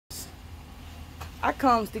I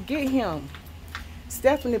comes to get him.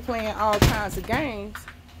 Stephanie playing all kinds of games.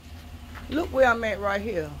 Look where I'm at right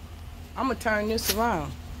here. I'm going to turn this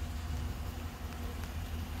around.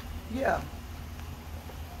 Yeah.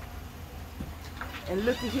 And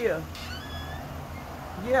look at here.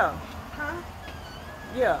 Yeah. Huh?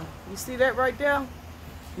 Yeah. You see that right there?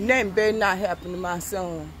 Nothing better not happen to my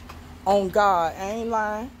son. On God. I ain't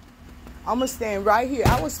lying. I'm going to stand right here.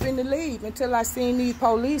 I was finna leave until I seen these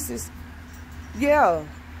polices. Yeah.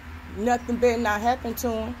 Nothing better not happen to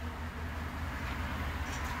him.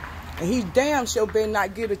 And he damn sure better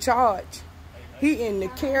not get a charge. He in the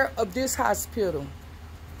care of this hospital.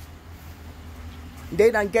 They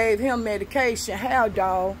done gave him medication,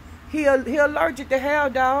 Haldol. He allergic to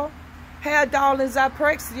Haldol. Haldol and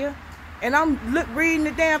Zyprexa. And I'm reading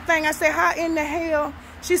the damn thing. I said, how in the hell?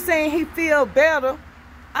 She's saying he feel better.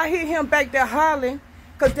 I hear him back there hollering,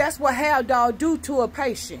 because that's what Haldol do to a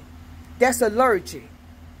patient that's allergic.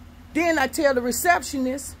 Then I tell the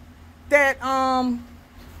receptionist that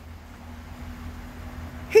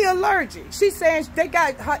he allergic. She says they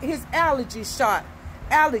got his allergy shot.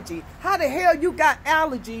 Allergy. How the hell you got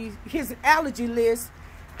allergies, his allergy list,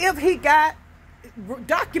 if he got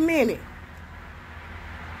documented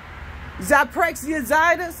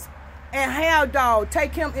Zyprexa and Haldol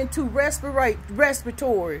take him into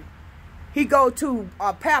respiratory. He go to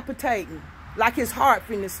palpitating, like his heart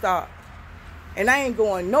finna stop. And I ain't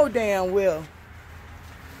going no damn well.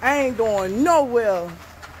 I ain't going nowhere.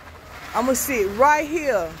 I'm gonna sit right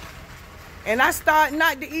here. And I start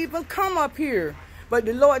not to even come up here. But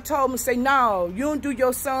the Lord told me, say, no, you don't do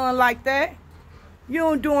your son like that. You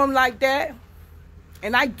don't do him like that.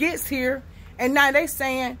 And I gets here, and now they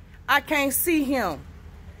saying I can't see him.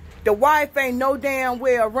 The wife ain't no damn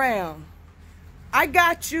way around. I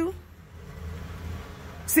got you.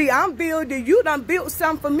 See, I'm building, you done built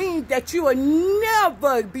something for me that you will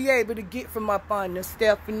never be able to get from up under,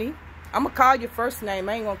 Stephanie. I'm going to call your first name.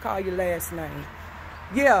 I ain't going to call your last name.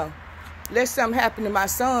 Yeah, let something happen to my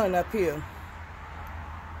son up here.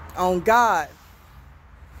 On God.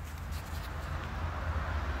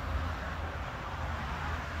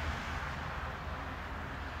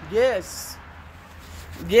 Yes.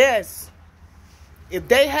 Yes. If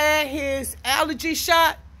they had his allergy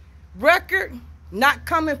shot record, not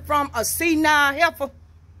coming from a C9 heifer,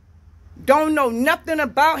 don't know nothing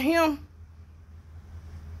about him,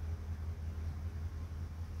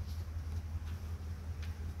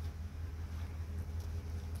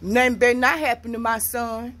 nothing better not happen to my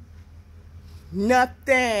son.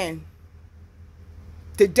 Nothing.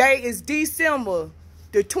 Today is December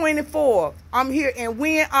the 24th. I'm here in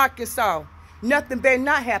Wynne, Arkansas. Nothing better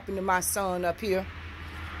not happen to my son up here.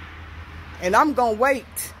 And I'm going to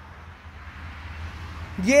wait.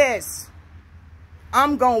 Yes.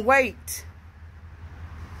 I'm going to wait.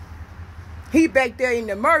 He back there in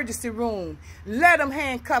the emergency room. Let them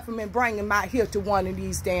handcuff him and bring him out here to one of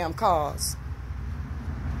these damn cars.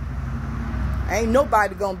 Ain't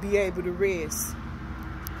nobody gonna be able to rest.